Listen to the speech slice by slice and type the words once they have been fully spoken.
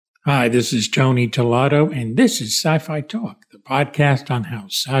Hi, this is Tony Tolato, and this is Sci-Fi Talk, the podcast on how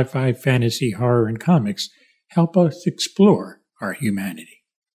sci-fi, fantasy, horror, and comics help us explore our humanity.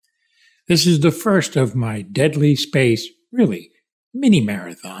 This is the first of my Deadly Space, really,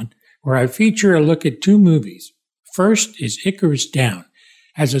 mini-marathon, where I feature a look at two movies. First is Icarus Down,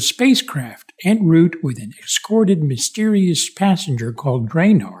 as a spacecraft en route with an escorted mysterious passenger called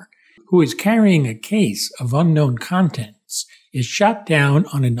Draenor, who is carrying a case of unknown contents, is shot down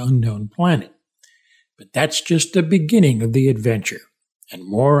on an unknown planet. But that's just the beginning of the adventure, and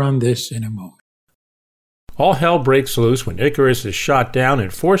more on this in a moment. All hell breaks loose when Icarus is shot down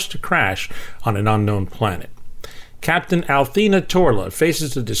and forced to crash on an unknown planet. Captain Althena Torla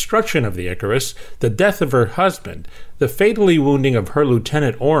faces the destruction of the Icarus, the death of her husband, the fatally wounding of her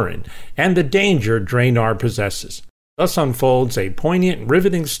lieutenant Orin, and the danger Draenor possesses. Thus unfolds a poignant,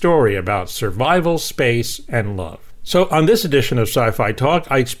 riveting story about survival, space, and love. So on this edition of Sci-Fi Talk,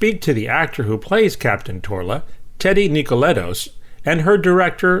 I speak to the actor who plays Captain Torla, Tedi Nicoletos, and her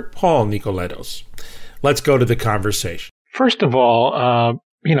director, Paul Nicoletos. Let's go to the conversation. First of all,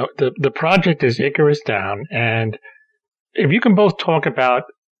 the project is Icarus Down, and if you can both talk about,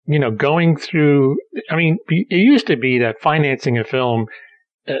 going through, it used to be that financing a film,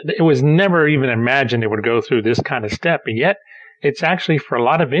 it was never even imagined it would go through this kind of step, and yet it's actually, for a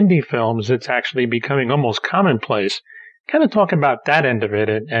lot of indie films, it's actually becoming almost commonplace. Kind of talk about that end of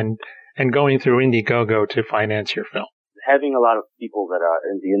it and going through Indiegogo to finance your film. Having a lot of people that are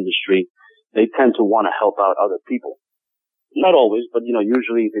in the industry, they tend to want to help out other people. Not always, but,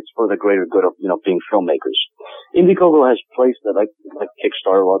 usually it's for the greater good of, being filmmakers. Indiegogo has placed that, like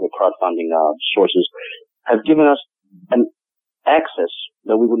Kickstarter or other crowdfunding sources, have given us an access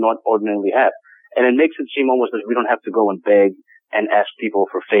that we would not ordinarily have. And it makes it seem almost as we don't have to go and beg and ask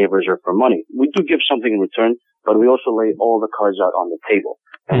people for favors or for money. We do give something in return, but we also lay all the cards out on the table.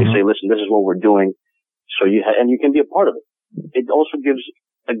 And we say, listen, this is what we're doing. So you can be a part of it. It also gives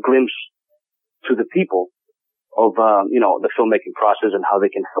a glimpse to the people of, the filmmaking process and how they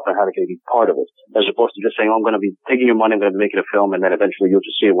can help and how they can be part of it, as opposed to just saying, I'm going to be taking your money, I'm going to be making a film, and then eventually you'll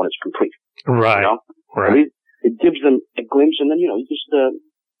just see it when it's complete. Right. Right. It gives them a glimpse, and then,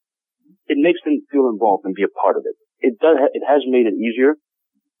 it makes them feel involved and be a part of it. It has made it easier.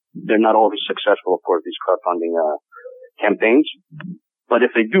 They're not always successful, of course, these crowdfunding campaigns. But if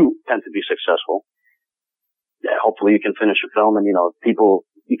they do tend to be successful, hopefully you can finish a film and,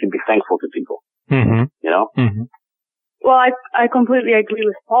 you can be thankful to people. Mm-hmm. Well, I completely agree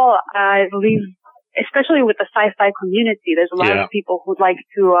with Paul. I believe, especially with the sci-fi community, there's a lot of people who'd like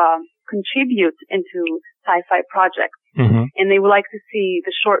to contribute into sci-fi projects. Mm-hmm. And they would like to see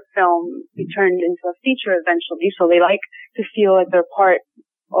the short film be turned into a feature eventually. So they like to feel like they're part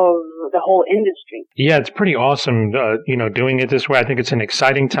of the whole industry. Yeah, it's pretty awesome, doing it this way. I think it's an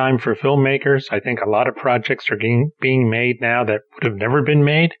exciting time for filmmakers. I think a lot of projects are being made now that would have never been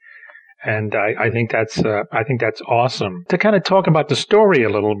made. And I think that's awesome. To kind of talk about the story a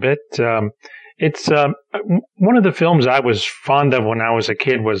little bit, it's one of the films I was fond of when I was a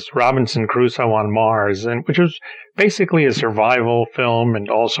kid was Robinson Crusoe on Mars, and which was basically a survival film and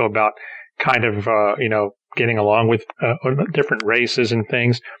also about kind of getting along with different races and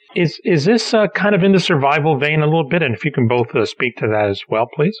things. Is this kind of in the survival vein a little bit? And if you can both speak to that as well,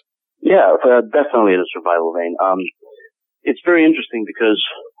 please. Yeah, definitely in a survival vein. It's very interesting because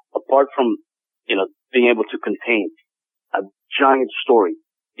apart from being able to contain a giant story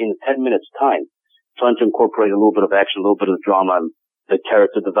in 10 minutes time, trying to incorporate a little bit of action, a little bit of drama, and the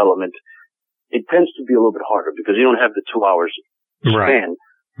character development, it tends to be a little bit harder because you don't have the 2 hours span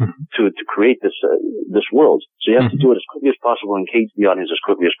to create this world. So you have to do it as quickly as possible, engage the audience as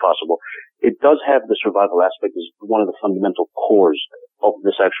quickly as possible. It does have the survival aspect as one of the fundamental cores of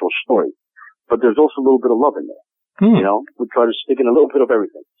this actual story. But there's also a little bit of love in there. We try to stick in a little bit of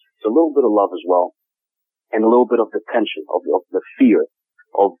everything. It's a little bit of love as well, and a little bit of the tension, of the fear,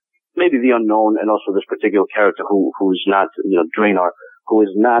 of maybe the unknown, and also this particular character who's not, Draenor, who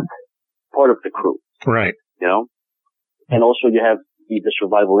is not part of the crew. Right. And also you have the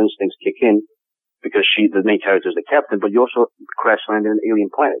survival instincts kick in because the main character is the captain, but you also crash land in an alien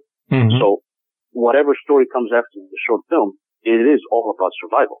planet. Mm-hmm. So whatever story comes after the short film, it is all about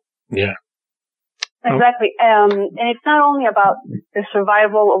survival. Yeah. Exactly. And it's not only about the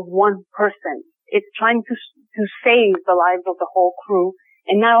survival of one person. It's trying to save the lives of the whole crew.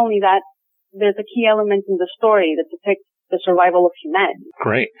 And not only that, there's a key element in the story that depicts the survival of humanity.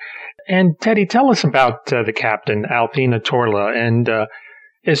 Great. And Teddy, tell us about the captain, Althena Torla. And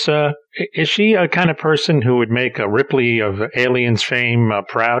is she a kind of person who would make a Ripley of Aliens fame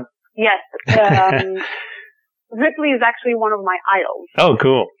proud? Yes. Ripley is actually one of my idols. Oh,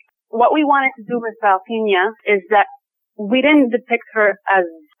 cool. what we wanted to do with Althenia is that we didn't depict her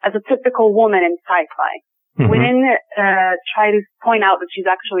as a typical woman in sci-fi. Mm-hmm. We didn't try to point out that she's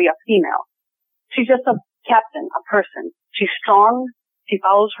actually a female. She's just a captain, a person. She's strong. She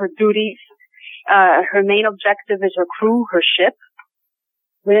follows her duties. Her main objective is her crew, her ship.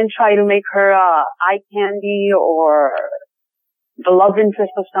 We didn't try to make her eye candy or the love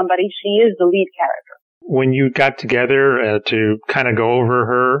interest of somebody. She is the lead character. When you got together to kind of go over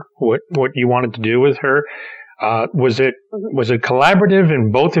her, what you wanted to do with her, was it collaborative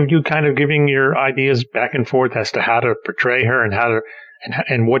and both of you kind of giving your ideas back and forth as to how to portray her and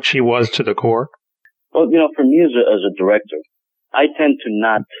and what she was to the core? Well, for me as a director, I tend to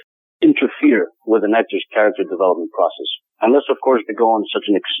not interfere with an actor's character development process. Unless, of course, they go on such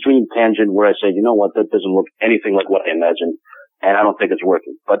an extreme tangent where I say, you know what, that doesn't look anything like what I imagined, and I don't think it's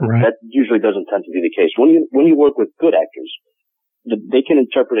working. But That usually doesn't tend to be the case. When you work with good actors, they can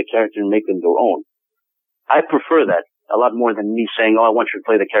interpret a character and make them their own. I prefer that a lot more than me saying, I want you to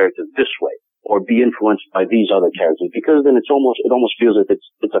play the character this way, or be influenced by these other characters, because then it almost feels like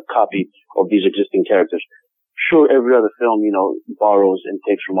it's a copy of these existing characters. Sure, every other film, borrows and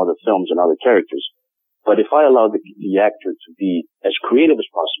takes from other films and other characters. But if I allow the actor to be as creative as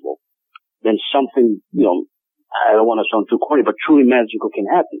possible, then something, I don't want to sound too corny, but truly magical can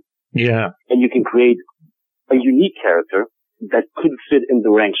happen. Yeah. And you can create a unique character that could fit in the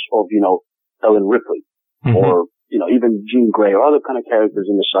ranks of, Ellen Ripley, mm-hmm. or, even Jean Grey or other kind of characters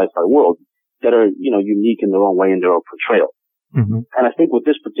in the sci-fi world that are, unique in their own way in their own portrayal. Mm-hmm. And I think with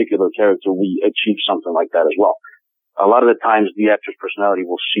this particular character, we achieve something like that as well. A lot of the times the actor's personality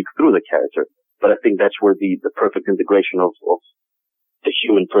will seep through the character, but I think that's where the perfect integration of the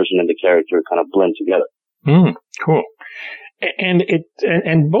human person and the character kind of blend together. Cool.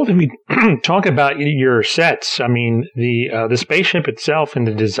 And both of you talk about your sets. I mean, the spaceship itself and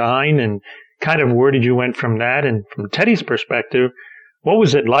the design and kind of where did you went from that? And from Tedi's perspective, what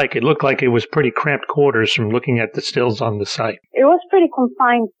was it like? It looked like it was pretty cramped quarters from looking at the stills on the site. It was pretty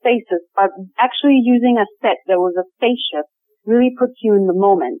confined spaces, but actually using a set that was a spaceship really puts you in the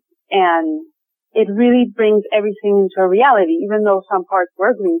moment. And it really brings everything into a reality, even though some parts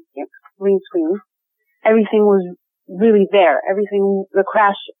were green screen. Everything was really there. The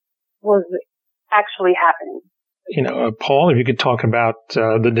crash was actually happening. Paul, if you could talk about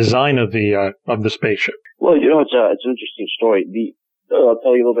the design of the spaceship. Well, it's an interesting story. I'll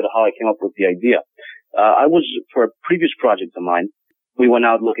tell you a little bit of how I came up with the idea. For a previous project of mine, we went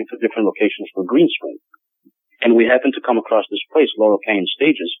out looking for different locations for green screen. And we happened to come across this place, Laurel Canyon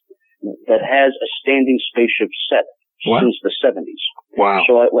Stages, that has a standing spaceship set since the 70s. Wow.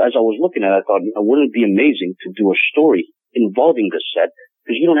 So as I was looking at it, I thought, wouldn't it be amazing to do a story involving this set?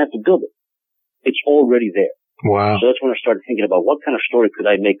 Because you don't have to build it. It's already there. Wow. So that's when I started thinking about what kind of story could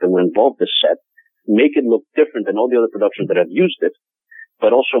I make that would involve this set, make it look different than all the other productions that have used it,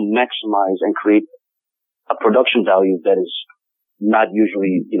 but also maximize and create a production value that is not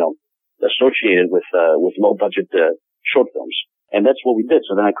usually, associated with low budget short films. And that's what we did.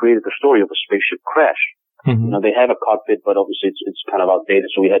 So then I created the story of a spaceship crash. Mm-hmm. They have a cockpit, but obviously it's kind of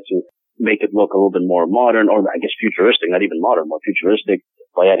outdated. So we had to make it look a little bit more modern, or I guess futuristic, not even modern, more futuristic,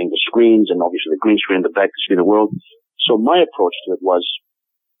 by adding the screens and obviously the green screen in the back to see the world. So my approach to it was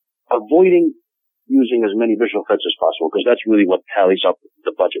avoiding using as many visual effects as possible, because that's really what tallies up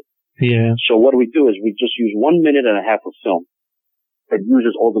the budget. Yeah. So what we do is we just use 1.5 minutes of film that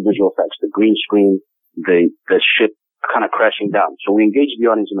uses all the visual effects, the green screen, the ship kind of crashing down. So we engage the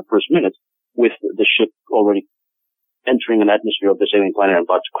audience in the first minute with the ship already entering an atmosphere of this alien planet and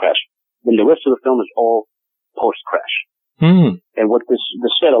about to crash. Then the rest of the film is all post-crash. And what the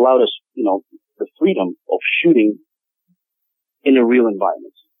set allowed us, the freedom of shooting in a real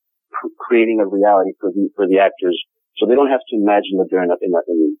environment, creating a reality for the actors, so they don't have to imagine that they're in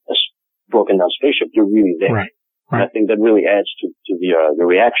a broken down spaceship. They're really there. Right. And I think that really adds to the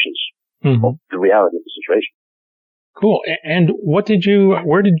reactions of the reality of the situation. Cool. And where did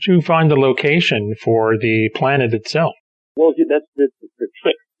you find the location for the planet itself? Well, that's the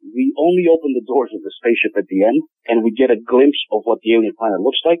trick. We only open the doors of the spaceship at the end, and we get a glimpse of what the alien planet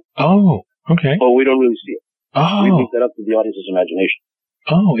looks like. Oh, okay. But we don't really see it. Oh. We leave that up to the audience's imagination.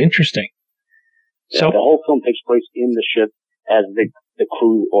 Oh, interesting. So the whole film takes place in the ship as the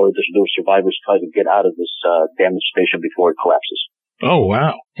crew or the survivors try to get out of this damaged spaceship before it collapses. Oh,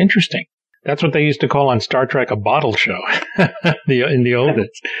 wow. Interesting. That's what they used to call on Star Trek a bottle show in the old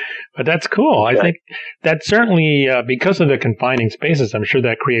days. But that's cool. I think that certainly, because of the confining spaces, I'm sure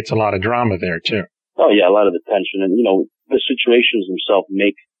that creates a lot of drama there, too. Oh, yeah, a lot of the tension. And, the situations themselves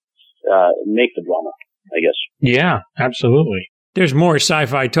make the drama, I guess. Yeah, absolutely. There's more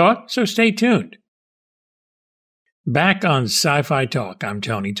Sci-Fi Talk, so stay tuned. Back on Sci-Fi Talk, I'm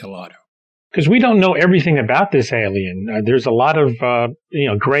Tony Tolato. Because we don't know everything about this alien. There's a lot of,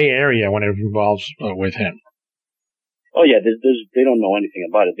 gray area when it involves with him. Oh yeah, they don't know anything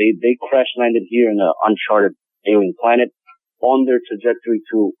about it. They crash landed here in an uncharted alien planet on their trajectory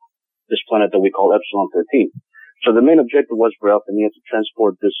to this planet that we call Epsilon 13. So the main objective was for Althenia to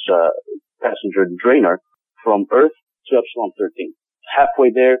transport this passenger Draenor from Earth to Epsilon 13.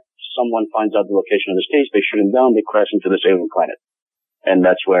 Halfway there, someone finds out the location of the stage, they shoot him down, they crash into this alien planet. And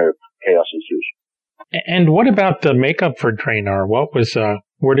that's where chaos ensues. And what about the makeup for Draenor? What was, how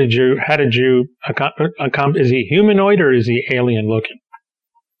did you, is he humanoid or is he alien looking?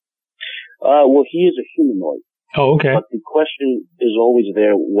 Well, he is a humanoid. Oh, okay. But the question is always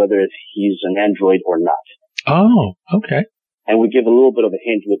there whether he's an android or not. Oh, okay. And we give a little bit of a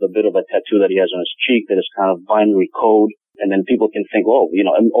hint with a bit of a tattoo that he has on his cheek that is kind of binary code. And then people can think,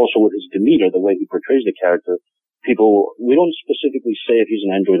 and also with his demeanor, the way he portrays the character, we don't specifically say if he's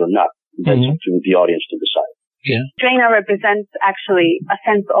an android or not. That's up to the audience to decide. Yeah. Draenor represents actually a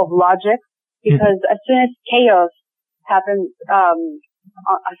sense of logic because as soon as chaos happens,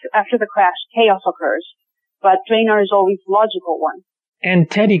 after the crash, chaos occurs. But Draenor is always the logical one. And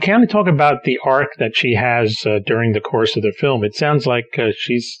Teddy, kind of talk about the arc that she has during the course of the film. It sounds like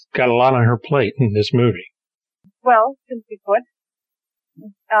she's got a lot on her plate in this movie. Well, simply put,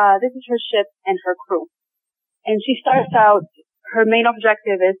 this is her ship and her crew. And she starts out, her main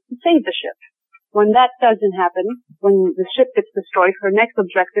objective is to save the ship. When that doesn't happen, when the ship gets destroyed, her next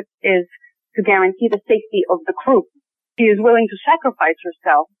objective is to guarantee the safety of the crew. She is willing to sacrifice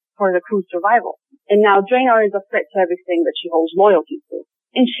herself for the crew's survival. And now Draenor is a threat to everything that she holds loyalty to.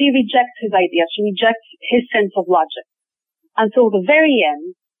 And she rejects his ideas. She rejects his sense of logic. Until the very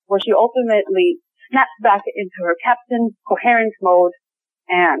end, where she ultimately snaps back into her captain's coherent mode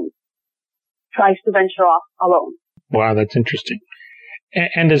and tries to venture off alone. Wow, that's interesting.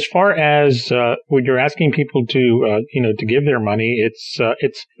 And as far as when you're asking people to, to give their money,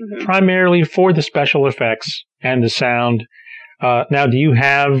 it's primarily for the special effects and the sound. Now, do you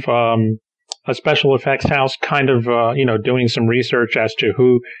have a special effects house kind of, doing some research as to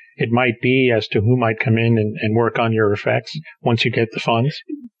who it might be, as to who might come in and work on your effects once you get the funds?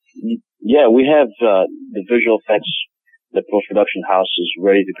 Yeah, we have the visual effects. The post-production house is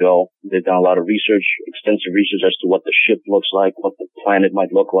ready to go. They've done a lot of research, extensive research as to what the ship looks like, what the planet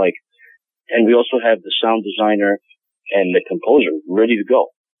might look like. And we also have the sound designer and the composer ready to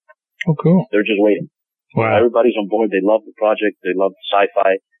go. Oh, cool. They're just waiting. Wow. Everybody's on board. They love the project. They love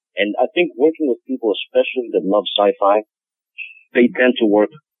sci-fi. And I think working with people, especially that love sci-fi, they tend to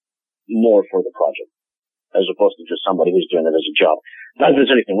work more for the project as opposed to just somebody who's doing it as a job. Not that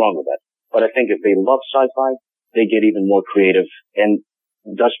there's anything wrong with that, but I think if they love sci-fi, they get even more creative and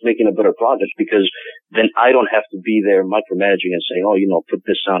thus making a better project because then I don't have to be there micromanaging and saying, put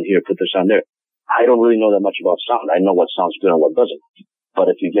this sound here, put this sound there. I don't really know that much about sound. I know what sounds good and what doesn't. But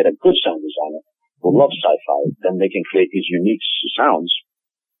if you get a good sound designer who loves sci-fi, then they can create these unique sounds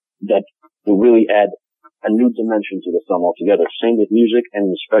that will really add a new dimension to the film altogether. Same with music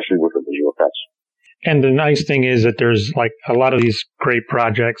and especially with the visual effects. And the nice thing is that there's like a lot of these great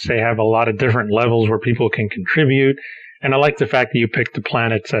projects. They have a lot of different levels where people can contribute. And I like the fact that you picked the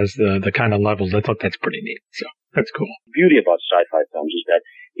planets as the kind of levels. I thought that's pretty neat. So that's cool. The beauty about sci-fi films is that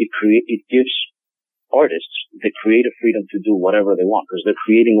it gives artists the creative freedom to do whatever they want because they're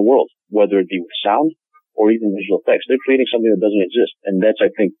creating a world, whether it be with sound or even visual effects. They're creating something that doesn't exist. And that's,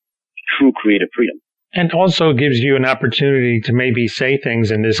 I think, true creative freedom. And also gives you an opportunity to maybe say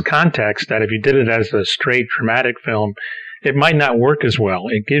things in this context that if you did it as a straight dramatic film, it might not work as well.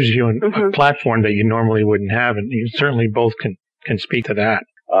 It gives you a platform that you normally wouldn't have, and you certainly both can speak to that.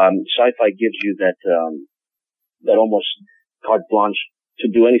 Sci-fi gives you that almost carte blanche to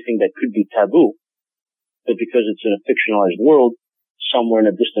do anything that could be taboo, but because it's in a fictionalized world, somewhere in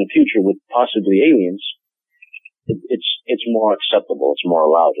a distant future with possibly aliens, it's more acceptable, it's more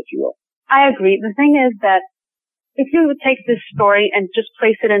allowed, if you will. I agree. The thing is that if you would take this story and just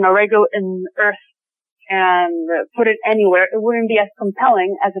place it in Earth and put it anywhere, it wouldn't be as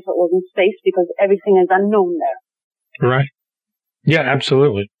compelling as if it was in space because everything is unknown there. Right. Yeah,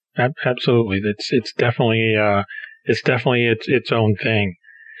 absolutely. Absolutely. It's definitely its own thing.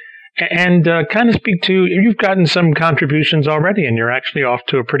 And kind of speak to, you've gotten some contributions already and you're actually off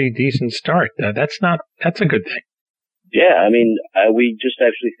to a pretty decent start. That's a good thing. Yeah, I mean, we just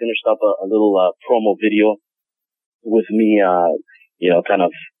actually finished up a little promo video with me, kind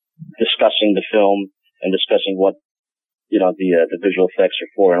of discussing the film and discussing what, the visual effects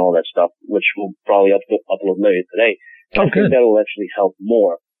are for and all that stuff, which we'll probably upload later today. I think that will actually help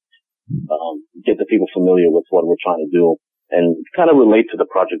more get the people familiar with what we're trying to do and kind of relate to the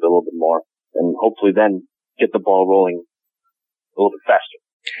project a little bit more, and hopefully then get the ball rolling a little bit faster.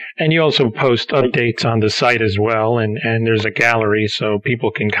 And you also post updates on the site as well, and there's a gallery so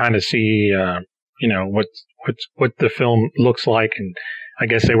people can kind of see, what the film looks like, and I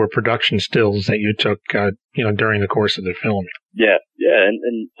guess they were production stills that you took, during the course of the film. Yeah,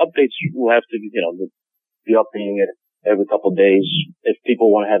 and updates will have to, be updating it every couple of days. If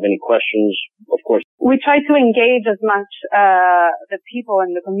people want to have any questions, of course. We try to engage as much the people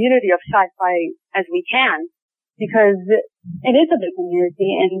in the community of sci-fi as we can, because it is a big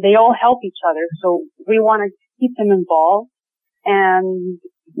community and they all help each other. So we want to keep them involved and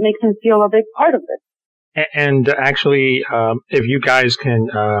make them feel a big part of it. And actually, if you guys can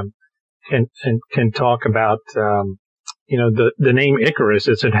talk about, the name Icarus,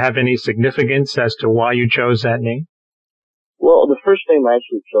 does it have any significance as to why you chose that name? Well, the first name I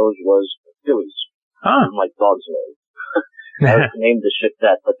actually chose was Achilles. My dog's name. I named the ship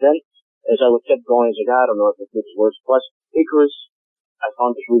that. But then, as I kept going, I was like, I don't know if it fits worse. Plus, Icarus, I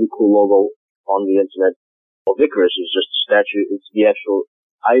found this really cool logo on the internet. Well, Icarus is just a statue. It's the actual,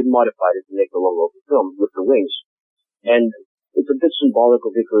 I modified it to make the logo of the film with the wings. And it's a bit symbolic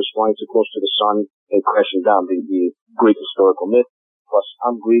of Icarus flying too close to the sun and crashing down, the Greek historical myth. Plus,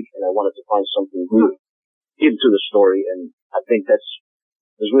 I'm Greek, and I wanted to find something Greek into the story, and I think there's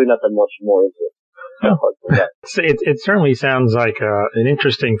really not that much more into it. It certainly sounds like an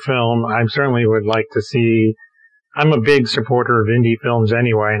interesting film. I certainly would like to see. I'm a big supporter of indie films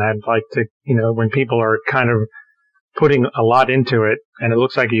anyway, and I'd like to, when people are kind of putting a lot into it, and it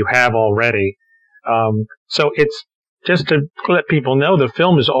looks like you have already. So it's just to let people know the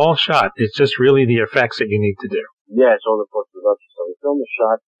film is all shot. It's just really the effects that you need to do. Yeah, it's all the post-production. So the film is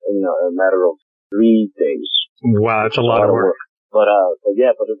shot in a matter of 3 days. Wow, that's a lot of work. But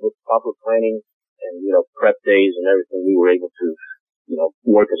with proper planning and, prep days and everything, we were able to,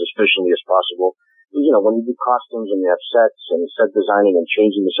 work as efficiently as possible. When you do costumes and you have sets and set designing and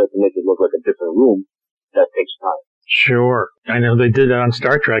changing the set to make it look like a different room, that takes time. Sure. I know they did that on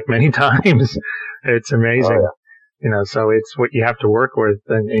Star Trek many times. It's amazing. Oh, yeah. So it's what you have to work with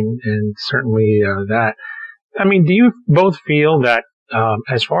and certainly that. I mean, do you both feel that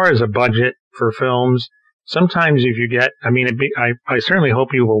as far as a budget for films, sometimes if you get, I certainly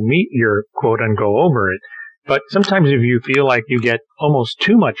hope you will meet your quote and go over it, but sometimes if you feel like you get almost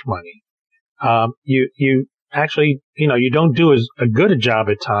too much money, you actually, you don't do as a good a job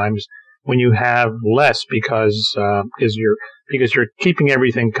at times when you have less because you're keeping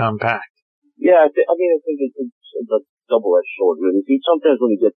everything compact. Yeah, I think it's a double-edged sword, really. See, sometimes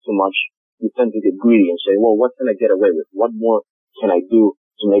when you get too much, you tend to get greedy and say, well, what can I get away with? What more can I do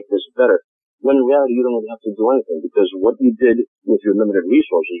to make this better? When in reality, you don't really have to do anything because what you did with your limited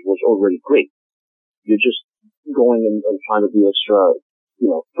resources was already great. You're just going and trying to be extra,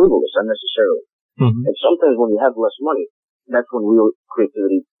 frivolous unnecessarily. Mm-hmm. And sometimes when you have less money, that's when real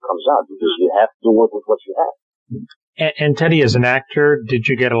creativity comes out because you have to work with what you have. And Tedi, as an actor, did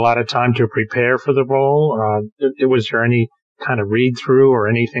you get a lot of time to prepare for the role? Was there any kind of read-through or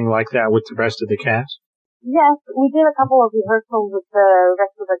anything like that with the rest of the cast? Yes, we did a couple of rehearsals with the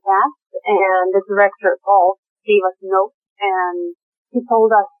rest of the cast, and the director, Paul, gave us notes, and he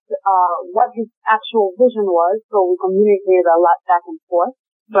told us what his actual vision was, so we communicated a lot back and forth.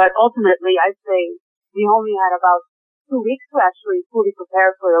 But ultimately, I'd say we only had about 2 weeks to actually fully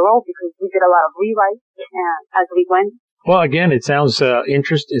prepare for the role because we did a lot of rewrites as we went. Well, again, it sounds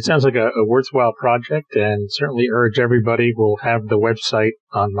It sounds like a worthwhile project, and certainly urge everybody. We'll have the website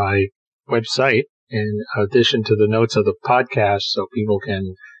on my website in addition to the notes of the podcast, so people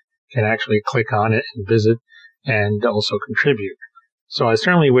can actually click on it and visit, and also contribute. So I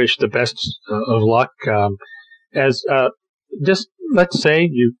certainly wish the best of luck. Just let's say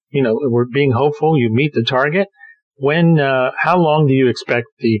we're being hopeful. You meet the target. How long do you expect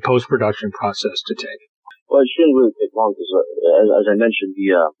the post-production process to take? Well, it shouldn't really take long because, as I mentioned,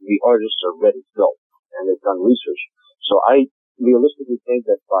 the artists are ready to go and they've done research. So I realistically think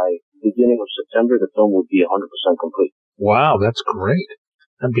that by beginning of September, the film will be 100% complete. Wow, that's great.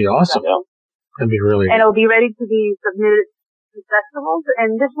 That'd be awesome. Yeah. That'd be really. And it'll be ready to be submitted to festivals,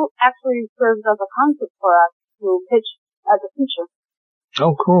 and this will actually serve as a concept for us to pitch as a feature.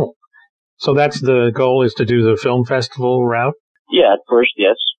 Oh, cool. So that's the goal, is to do the film festival route? Yeah, at first,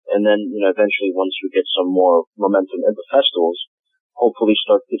 yes. And then, eventually once we get some more momentum at the festivals, hopefully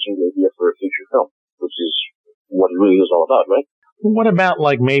start pitching the idea for a feature film, which is what it really is all about, right? What about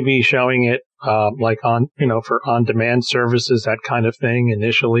maybe showing it for on-demand services, that kind of thing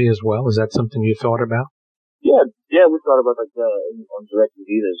initially as well? Is that something you thought about? Yeah, Yeah, we thought about on DirecTV.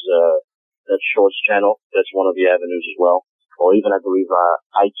 There's that Shorts channel. That's one of the avenues as well. Or even, I believe,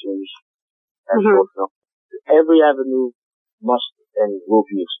 iTunes and short film. Every avenue must and will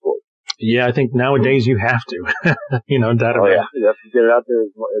be explored. Yeah, I think nowadays you have to. That Oh, yeah. You have to get it out there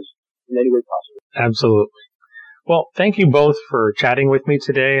as in any way possible. Absolutely. Well, thank you both for chatting with me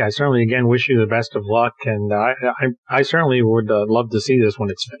today. I certainly, again, wish you the best of luck, and I certainly would love to see this when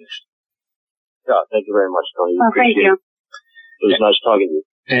it's finished. Yeah, thank you very much, Tony. Thank you. It was nice talking to you.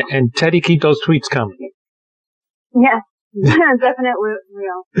 And Teddy, keep those tweets coming. Yes, definitely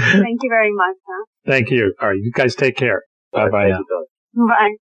will. Thank you very much. Huh? Thank you. All right, you guys take care. Bye-bye now.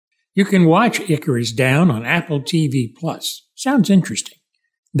 Bye. You can watch Icarus Down on Apple TV+. Sounds interesting.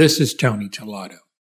 This is Tony Nicoletos.